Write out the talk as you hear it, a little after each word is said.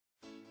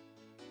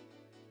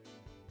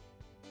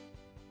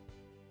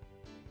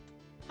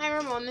Hi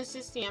Ramon, this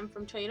is Sam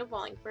from Toyota of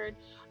Wallingford.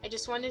 I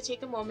just wanted to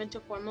take a moment to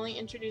formally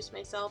introduce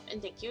myself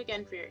and thank you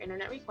again for your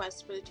internet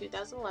request for the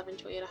 2011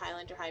 Toyota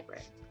Highlander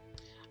Hybrid.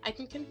 I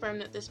can confirm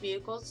that this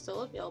vehicle is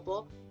still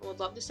available and would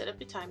love to set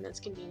up a time that's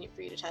convenient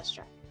for you to test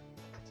drive.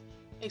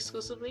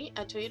 Exclusively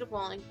at Toyota of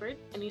Wallingford,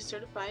 any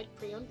certified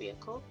pre-owned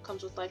vehicle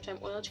comes with lifetime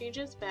oil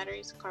changes,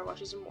 batteries, car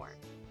washes, and more.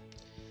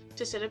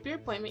 To set up your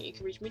appointment, you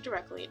can reach me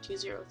directly at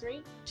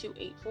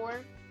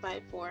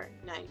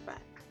 203-284-5495.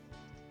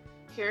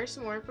 Here is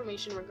some more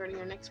information regarding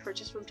your next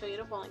purchase from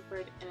Toyota of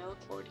Wallingford, and I look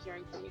forward to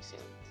hearing from you soon.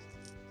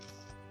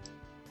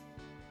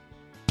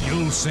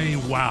 You'll say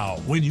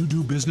wow when you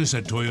do business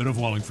at Toyota of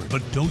Wallingford,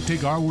 but don't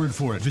take our word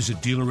for it. Visit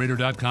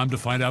DealerRater.com to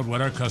find out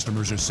what our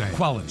customers are saying.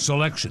 Quality,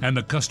 selection, and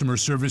the customer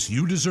service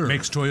you deserve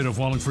makes Toyota of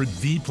Wallingford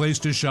the place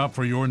to shop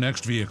for your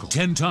next vehicle.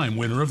 10-time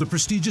winner of the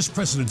prestigious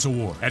President's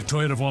Award. At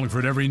Toyota of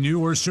Wallingford, every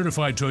new or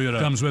certified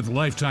Toyota comes with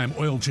lifetime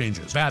oil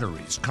changes,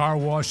 batteries, car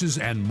washes,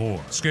 and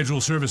more.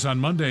 Schedule service on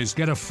Mondays.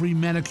 Get a free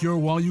manicure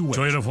while you wait.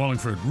 Toyota of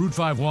Wallingford, Route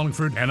 5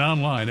 Wallingford, and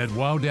online at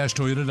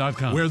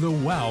wow-toyota.com, where the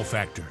wow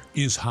factor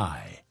is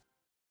high.